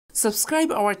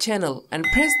Subscribe our channel and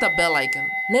press the bell icon.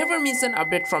 Never miss an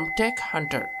update from Tech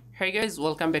Hunter. Hey guys,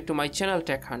 welcome back to my channel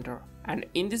Tech Hunter. And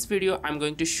in this video, I'm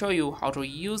going to show you how to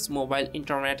use mobile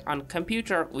internet on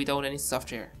computer without any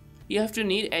software. You have to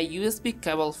need a USB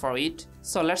cable for it,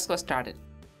 so let's go started.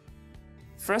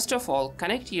 First of all,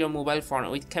 connect your mobile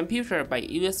phone with computer by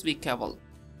USB cable.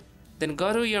 Then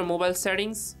go to your mobile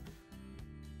settings.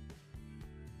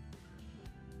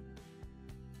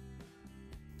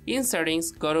 In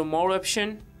settings, go to more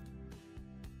option.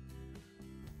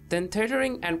 Then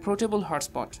tethering and portable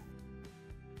hotspot.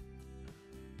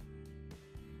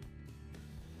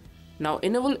 Now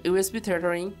enable USB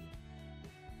tethering.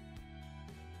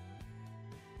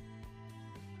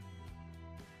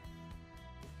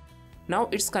 Now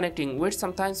it's connecting, wait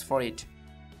some time for it.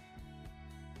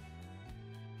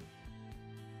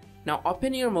 Now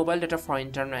open your mobile data for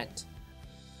internet.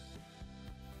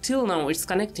 Till now it's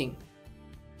connecting.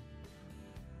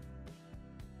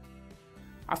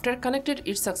 After connected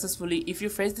it successfully, if you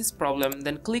face this problem,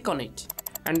 then click on it.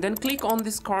 And then click on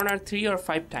this corner 3 or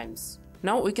 5 times.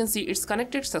 Now we can see it's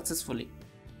connected successfully.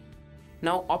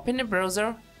 Now open a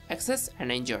browser, access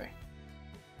and enjoy.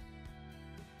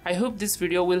 I hope this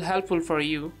video will helpful for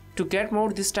you. To get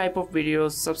more this type of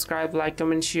videos, subscribe, like,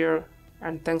 comment, share,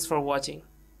 and thanks for watching.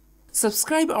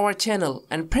 Subscribe our channel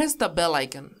and press the bell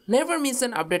icon. Never miss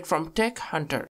an update from Tech Hunter.